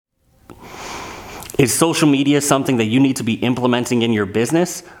Is social media something that you need to be implementing in your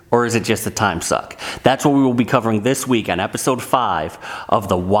business, or is it just a time suck? That's what we will be covering this week on episode 5 of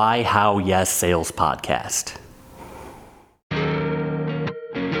the Why, How, Yes Sales Podcast.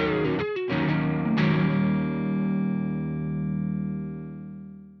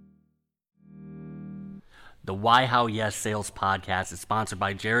 The Why, How, Yes Sales Podcast is sponsored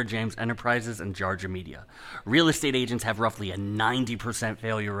by Jared James Enterprises and Jarja Media. Real estate agents have roughly a 90%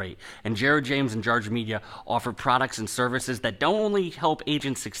 failure rate, and Jared James and Jarja Media offer products and services that don't only help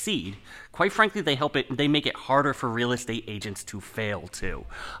agents succeed, quite frankly, they make it harder for real estate agents to fail too.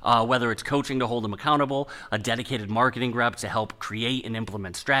 Whether it's coaching to hold them accountable, a dedicated marketing rep to help create and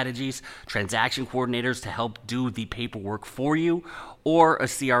implement strategies, transaction coordinators to help do the paperwork for you, or a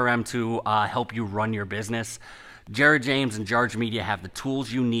CRM to help you run your business, Jared James and Jarja Media have the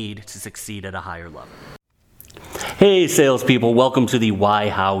tools you need to succeed at a higher level. Hey salespeople, welcome to the Why,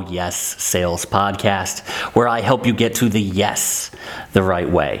 How, Yes Sales Podcast, where I help you get to the yes the right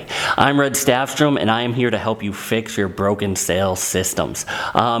way. I'm Red Staffstrom, and I am here to help you fix your broken sales systems.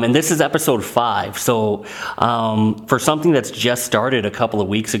 And this is episode 5, so for something that's just started a couple of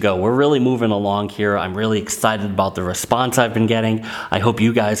weeks ago, we're really moving along here. I'm really excited about the response I've been getting. I hope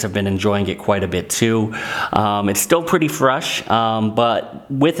you guys have been enjoying it quite a bit too. It's still pretty fresh, but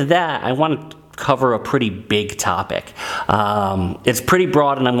with that, I want to cover a pretty big topic. It's pretty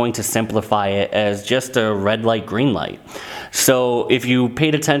broad, and I'm going to simplify it as just a red light, green light. So if you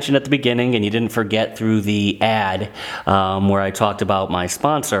paid attention at the beginning and you didn't forget through the ad where I talked about my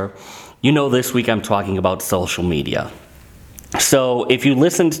sponsor, you know this week I'm talking about social media. So if you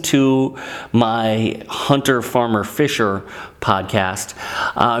listened to my Hunter, Farmer, Fisher podcast,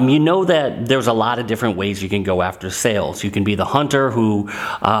 you know that there's a lot of different ways you can go after sales. You can be the hunter who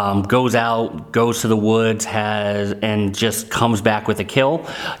goes to the woods, and just comes back with a kill.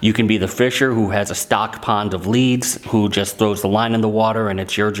 You can be the fisher who has a stock pond of leads, who just throws the line in the water, and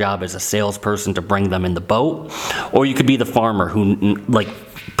it's your job as a salesperson to bring them in the boat. Or you could be the farmer who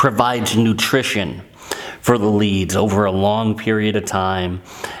provides nutrition for the leads over a long period of time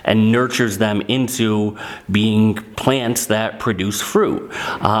and nurtures them into being plants that produce fruit.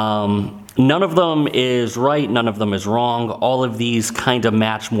 None of them is right, none of them is wrong. All of these kind of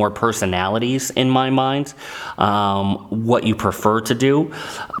match more personalities in my mind, what you prefer to do.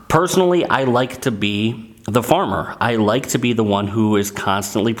 Personally, I like to be the farmer. I like to be the one who is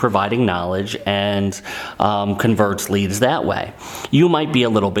constantly providing knowledge and converts leads that way. You might be a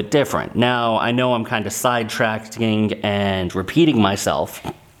little bit different. Now, I know I'm kind of sidetracking and repeating myself,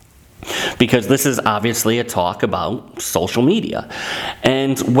 because this is obviously a talk about social media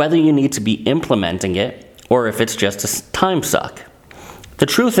and whether you need to be implementing it or if it's just a time suck. The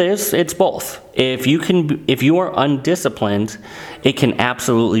truth is, it's both. If you are undisciplined, it can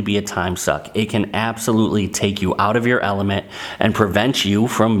absolutely be a time suck. It can absolutely take you out of your element and prevent you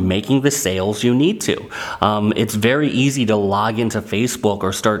from making the sales you need to. It's very easy to log into Facebook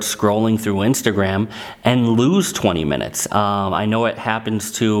or start scrolling through Instagram and lose 20 minutes. I know it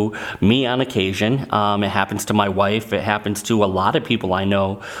happens to me on occasion. It happens to my wife. It happens to a lot of people I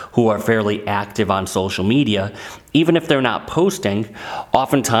know who are fairly active on social media. Even if they're not posting,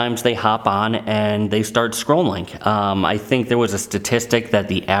 oftentimes they hop on and they start scrolling. I think there was a statistic that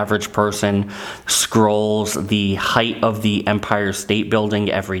the average person scrolls the height of the Empire State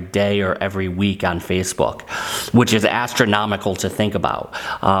Building every day or every week on Facebook, which is astronomical to think about.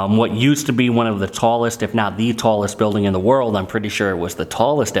 What used to be one of the tallest, if not the tallest building in the world, I'm pretty sure it was the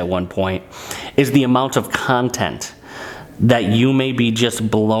tallest at one point, is the amount of content that you may be just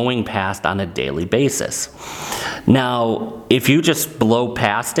blowing past on a daily basis. Now, if you just blow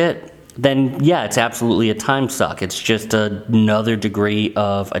past it, then yeah, it's absolutely a time suck. It's just another degree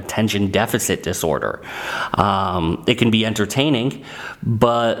of attention deficit disorder. It can be entertaining,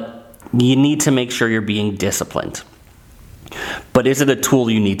 but you need to make sure you're being disciplined. But is it a tool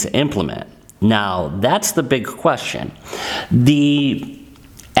you need to implement? Now, that's the big question. The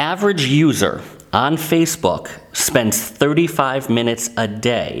average user on Facebook spends 35 minutes a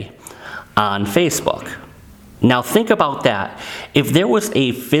day on Facebook. Now think about that. If there was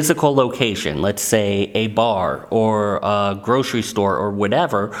a physical location, let's say a bar or a grocery store or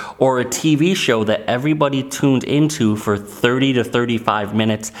whatever, or a TV show that everybody tuned into for 30 to 35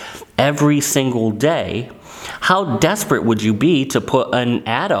 minutes every single day, how desperate would you be to put an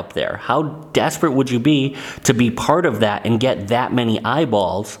ad up there? How desperate would you be to be part of that and get that many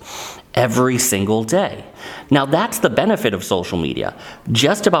eyeballs every single day? Now that's the benefit of social media.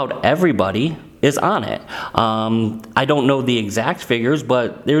 Just about everybody is on it. I don't know the exact figures,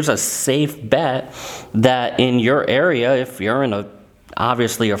 but there's a safe bet that in your area, if you're in a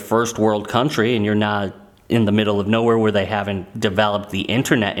obviously a first world country and you're not in the middle of nowhere where they haven't developed the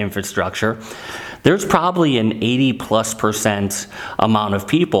internet infrastructure, there's probably an 80+% amount of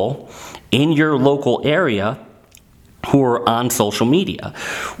people in your local area who are on social media,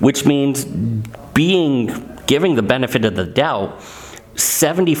 which means giving the benefit of the doubt,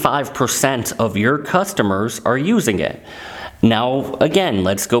 75% of your customers are using it. Now, again,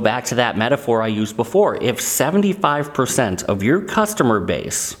 let's go back to that metaphor I used before. If 75% of your customer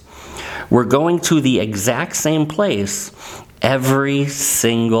base were going to the exact same place every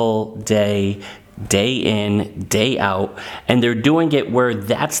single day, day in, day out, and they're doing it where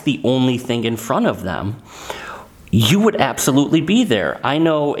that's the only thing in front of them, you would absolutely be there. I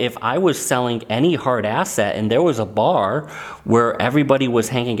know if I was selling any hard asset and there was a bar where everybody was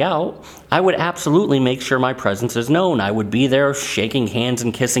hanging out, I would absolutely make sure my presence is known. I would be there shaking hands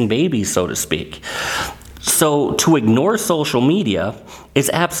and kissing babies, so to speak. So to ignore social media is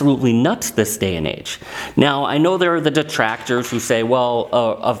absolutely nuts this day and age. Now, I know there are the detractors who say, well,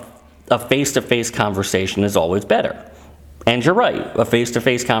 a face-to-face conversation is always better. And you're right, a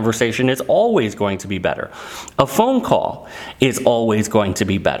face-to-face conversation is always going to be better. A phone call is always going to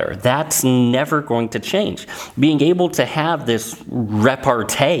be better. That's never going to change. Being able to have this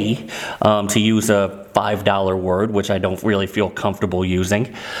repartee, to use a $5 word, which I don't really feel comfortable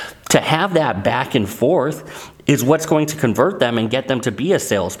using, to have that back and forth is what's going to convert them and get them to be a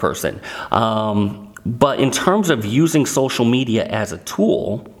salesperson. But in terms of using social media as a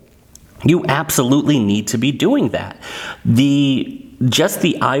tool, you absolutely need to be doing that. Just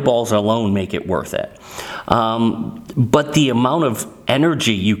the eyeballs alone make it worth it. But the amount of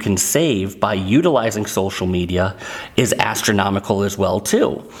energy you can save by utilizing social media is astronomical as well,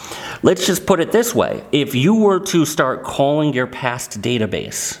 too. Let's just put it this way. If you were to start calling your past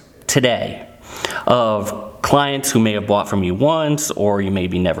database today of clients who may have bought from you once or you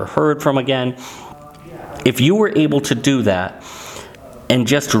maybe never heard from again, if you were able to do that, and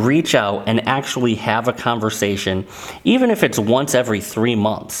just reach out and actually have a conversation, even if it's once every 3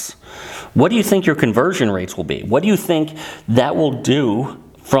 months, what do you think your conversion rates will be? What do you think that will do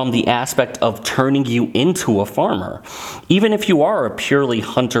from the aspect of turning you into a farmer? Even if you are a purely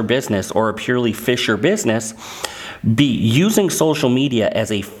hunter business or a purely fisher business, be using social media as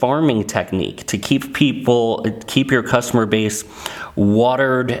a farming technique to keep your customer base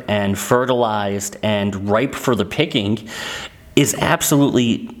watered and fertilized and ripe for the picking is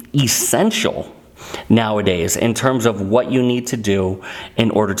absolutely essential nowadays in terms of what you need to do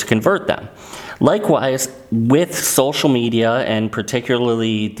in order to convert them. Likewise, with social media and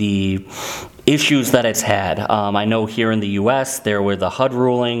particularly the issues that it's had, I know here in the US there were the HUD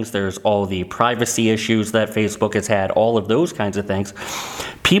rulings, there's all the privacy issues that Facebook has had, all of those kinds of things.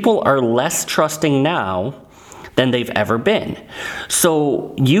 People are less trusting now than they've ever been.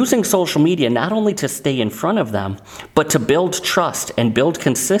 So using social media not only to stay in front of them, but to build trust and build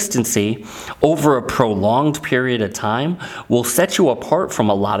consistency over a prolonged period of time will set you apart from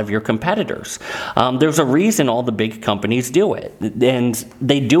a lot of your competitors. There's a reason all the big companies do it, and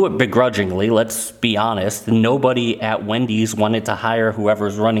they do it begrudgingly, let's be honest. Nobody at Wendy's wanted to hire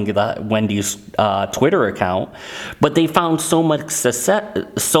whoever's running the Wendy's Twitter account, but they found so much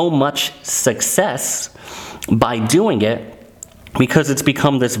success by doing it because it's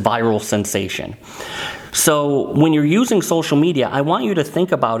become this viral sensation. So when you're using social media, I want you to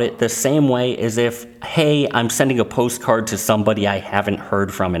think about it the same way as if, hey, I'm sending a postcard to somebody I haven't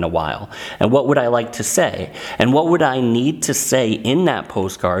heard from in a while. And what would I like to say? And what would I need to say in that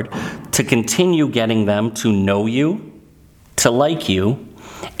postcard to continue getting them to know you, to like you,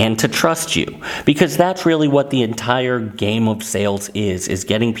 and to trust you? Because that's really what the entire game of sales is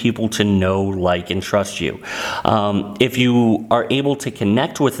getting people to know, like, and trust you. If you are able to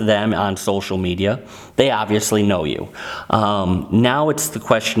connect with them on social media, they obviously know you. Now it's the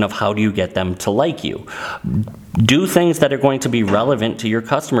question of how do you get them to like you? Do things that are going to be relevant to your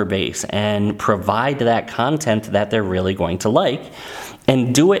customer base and provide that content that they're really going to like.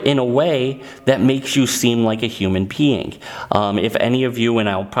 And do it in a way that makes you seem like a human being. If any of you, and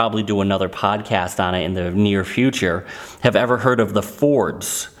I'll probably do another podcast on it in the near future, have ever heard of the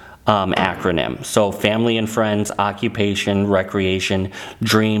FORDS acronym. So family and friends, occupation, recreation,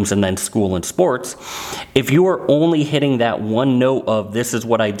 dreams, and then school and sports. If you are only hitting that one note of this is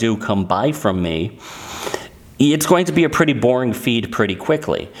what I do, come buy from me, it's going to be a pretty boring feed pretty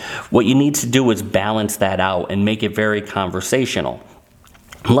quickly. What you need to do is balance that out and make it very conversational.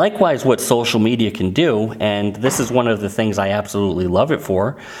 Likewise, what social media can do, and this is one of the things I absolutely love it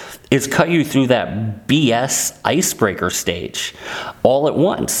for, is cut you through that BS icebreaker stage all at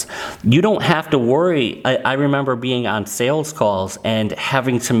once. You don't have to worry. I remember being on sales calls and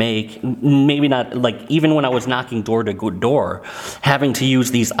having to make, maybe not, like even when I was knocking door to door, having to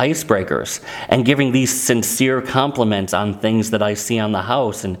use these icebreakers and giving these sincere compliments on things that I see on the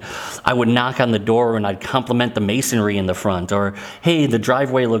house. And I would knock on the door and I'd compliment the masonry in the front, or hey, the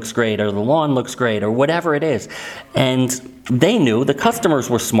driveway looks great, or the lawn looks great, or whatever it is. And they knew, the customers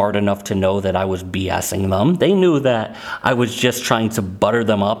were smart enough to know that I was BSing them. They knew that I was just trying to butter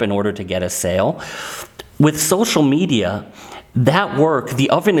them up in order to get a sale. With social media, that work, the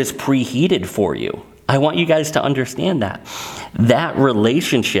oven is preheated for you. I want you guys to understand that. That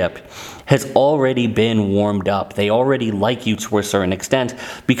relationship has already been warmed up. They already like you to a certain extent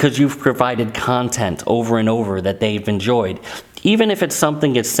because you've provided content over and over that they've enjoyed. Even if it's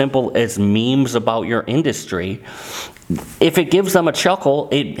something as simple as memes about your industry, if it gives them a chuckle,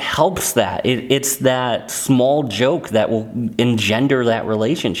 it helps that. It's that small joke that will engender that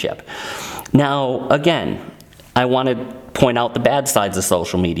relationship. Now, again, I want to point out the bad sides of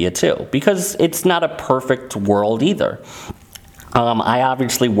social media too, because it's not a perfect world either. I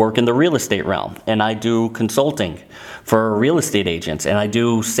obviously work in the real estate realm, and I do consulting for real estate agents, and I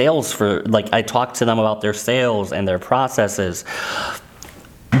do sales for, I talk to them about their sales and their processes.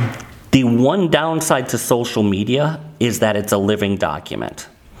 The one downside to social media is that it's a living document.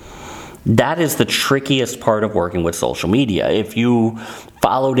 That is the trickiest part of working with social media. If you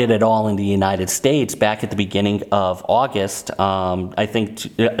followed it at all in the United States, back at the beginning of August,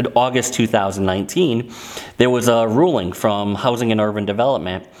 August 2019, there was a ruling from Housing and Urban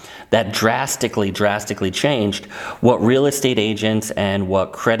Development that drastically changed what real estate agents and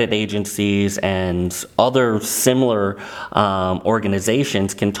what credit agencies and other similar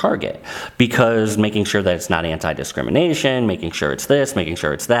organizations can target, because making sure that it's not anti-discrimination, making sure it's this, making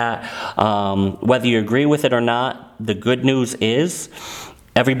sure it's that. Whether you agree with it or not, the good news is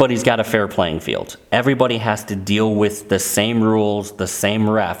everybody's got a fair playing field. Everybody has to deal with the same rules, the same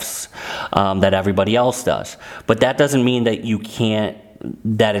refs that everybody else does. But that doesn't mean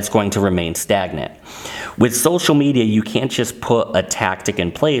that it's going to remain stagnant. With social media, you can't just put a tactic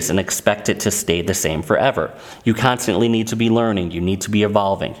in place and expect it to stay the same forever. You constantly need to be learning. You need to be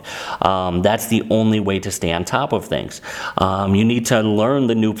evolving. That's the only way to stay on top of things. You need to learn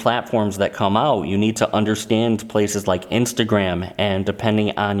the new platforms that come out. You need to understand places like Instagram, and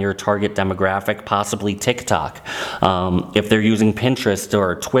depending on your target demographic, possibly TikTok. If they're using Pinterest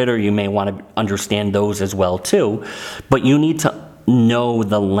or Twitter, you may want to understand those as well too. But you need to know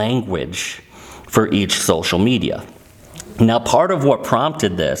the language for each social media. Now, part of what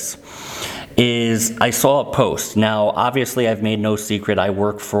prompted this is I saw a post. Now, obviously, I've made no secret I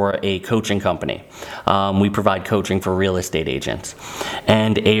work for a coaching company. We provide coaching for real estate agents.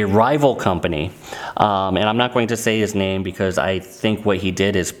 And a rival company, and I'm not going to say his name because I think what he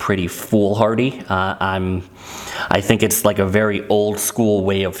did is pretty foolhardy. I think it's like a very old school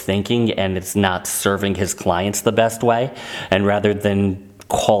way of thinking, and it's not serving his clients the best way. And rather than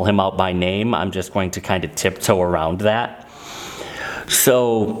call him out by name, I'm just going to kind of tiptoe around that.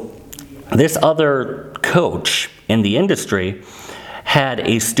 So this other coach in the industry had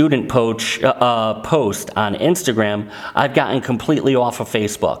a student post on Instagram. I've gotten completely off of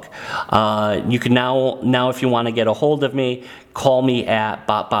Facebook. You can now if you want to get a hold of me, call me at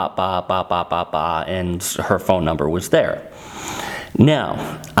and her phone number was there.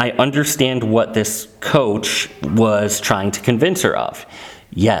 Now, I understand what this coach was trying to convince her of.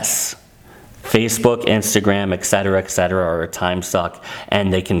 Yes, Facebook, Instagram, etc., are a time suck,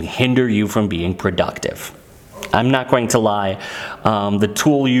 and they can hinder you from being productive. I'm not going to lie. The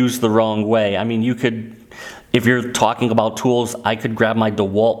tool used the wrong way. I mean, you could, if you're talking about tools, I could grab my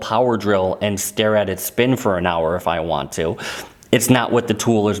DeWalt power drill and stare at it spin for an hour if I want to. It's not what the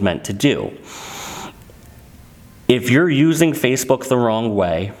tool is meant to do. If you're using Facebook the wrong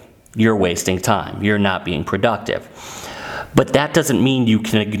way, you're wasting time. You're not being productive. But that doesn't mean you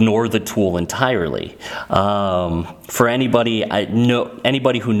can ignore the tool entirely. For anybody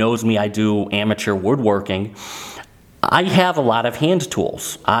who knows me, I do amateur woodworking. I have a lot of hand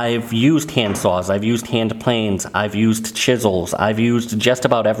tools. I've used hand saws, I've used hand planes, I've used chisels, I've used just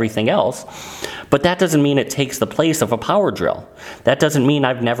about everything else. But that doesn't mean it takes the place of a power drill. That doesn't mean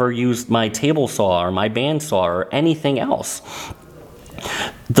I've never used my table saw or my bandsaw or anything else.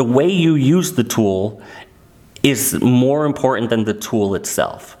 The way you use the tool is more important than the tool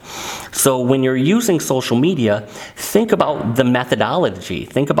itself. So when you're using social media, think about the methodology,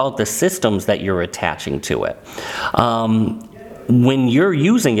 think about the systems that you're attaching to it. when you're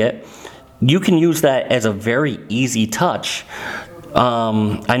using it, you can use that as a very easy touch.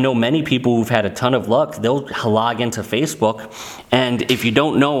 I know many people who've had a ton of luck. They'll log into Facebook, and if you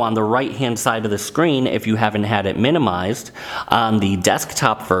don't know, on the right-hand side of the screen, if you haven't had it minimized, on the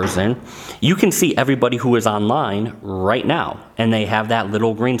desktop version, you can see everybody who is online right now, and they have that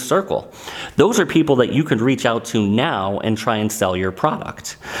little green circle. Those are people that you could reach out to now and try and sell your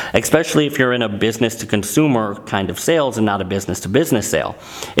product, especially if you're in a business-to-consumer kind of sales and not a business-to-business sale.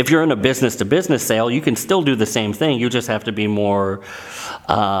 If you're in a business-to-business sale, you can still do the same thing. You just have to be more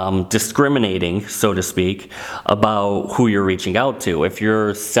discriminating, so to speak, about who you're reaching out to. If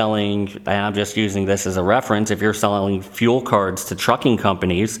you're selling, and I'm just using this as a reference, if you're selling fuel cards to trucking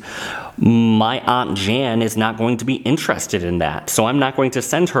companies, my Aunt Jan is not going to be interested in that. So I'm not going to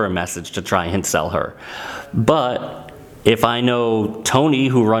send her a message to try and sell her. But if I know Tony,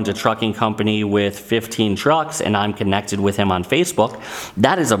 who runs a trucking company with 15 trucks, and I'm connected with him on Facebook,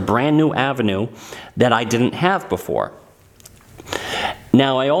 that is a brand new avenue that I didn't have before.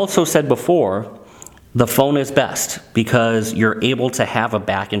 Now, I also said before, the phone is best because you're able to have a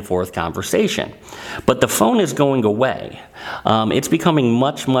back and forth conversation. But the phone is going away. It's becoming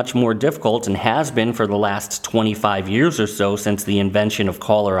much, much more difficult, and has been for the last 25 years or so since the invention of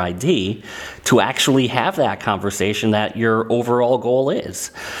caller ID, to actually have that conversation that your overall goal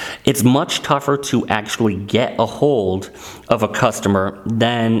is. It's much tougher to actually get a hold of a customer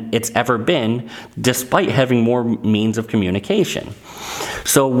than it's ever been, despite having more means of communication.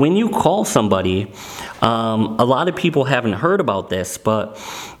 So when you call somebody, a lot of people haven't heard about this, but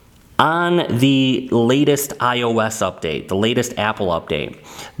on the latest iOS update, the latest Apple update,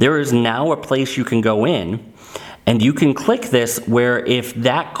 there is now a place you can go in, and you can click this where if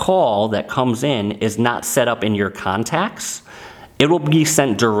that call that comes in is not set up in your contacts, it will be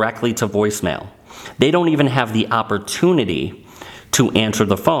sent directly to voicemail. They don't even have the opportunity to answer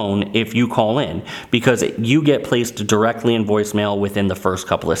the phone if you call in, because you get placed directly in voicemail within the first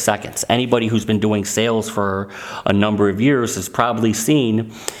couple of seconds. Anybody who's been doing sales for a number of years has probably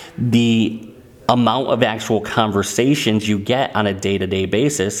seen the amount of actual conversations you get on a day-to-day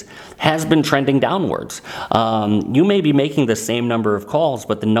basis has been trending downwards. You may be making the same number of calls,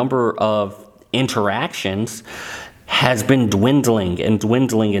 but the number of interactions has been dwindling and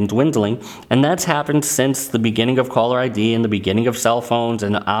dwindling and dwindling, and that's happened since the beginning of caller ID and the beginning of cell phones,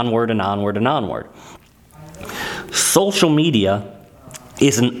 and onward and onward and onward. Social media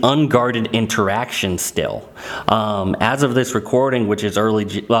is an unguarded interaction still. As of this recording, which is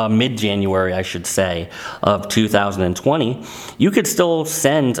mid-January, I should say, of 2020, you could still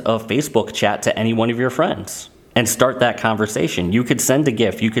send a Facebook chat to any one of your friends and start that conversation. You could send a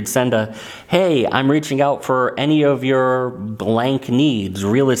GIF. You could send a, hey, I'm reaching out for any of your blank needs,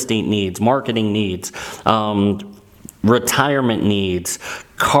 real estate needs, marketing needs, retirement needs,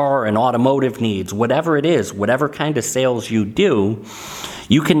 car and automotive needs, whatever it is, whatever kind of sales you do,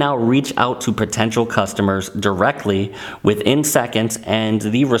 you can now reach out to potential customers directly within seconds, and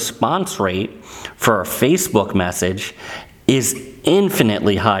the response rate for a Facebook message is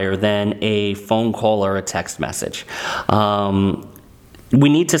infinitely higher than a phone call or a text message. We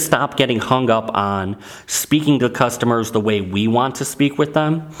need to stop getting hung up on speaking to customers the way we want to speak with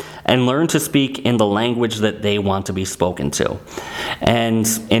them, and learn to speak in the language that they want to be spoken to. And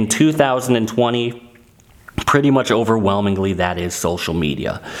in 2020, pretty much overwhelmingly, that is social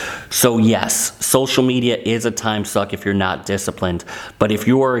media. So yes, social media is a time suck if you're not disciplined, but if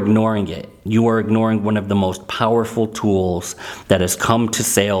you are ignoring it, you are ignoring one of the most powerful tools that has come to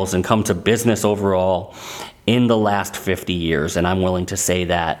sales and come to business overall in the last 50 years. And I'm willing to say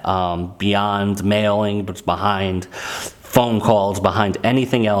that beyond mailing, but behind phone calls, behind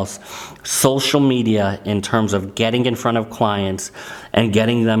anything else, social media, in terms of getting in front of clients and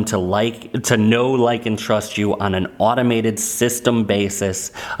getting them to know, like, and trust you on an automated system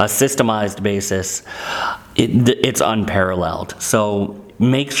basis, a systemized basis, it's unparalleled. So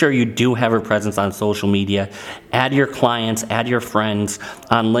make sure you do have a presence on social media. Add your clients, add your friends.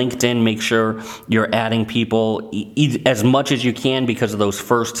 On LinkedIn, make sure you're adding people as much as you can, because of those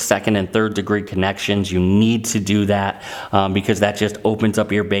first, second, and third degree connections. You need to do that because that just opens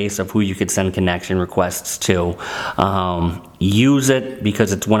up your base of who you could send connection requests to. Use it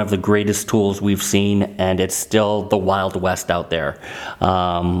because it's one of the greatest tools we've seen, and it's still the Wild West out there,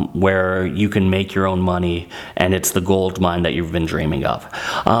 where you can make your own money, and it's the gold mine that you've been dreaming of.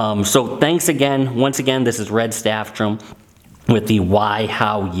 So thanks again. Once again, this is Red Staffstrom. with the Why,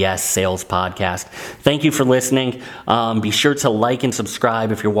 How, Yes Sales Podcast. Thank you for listening. Be sure to like and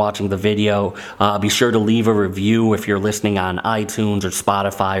subscribe if you're watching the video. Be sure to leave a review if you're listening on iTunes or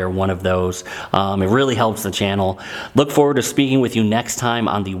Spotify or one of those. It really helps the channel. Look forward to speaking with you next time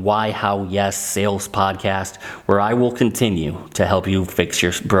on the Why, How, Yes Sales Podcast, where I will continue to help you fix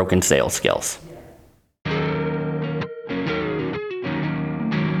your broken sales skills.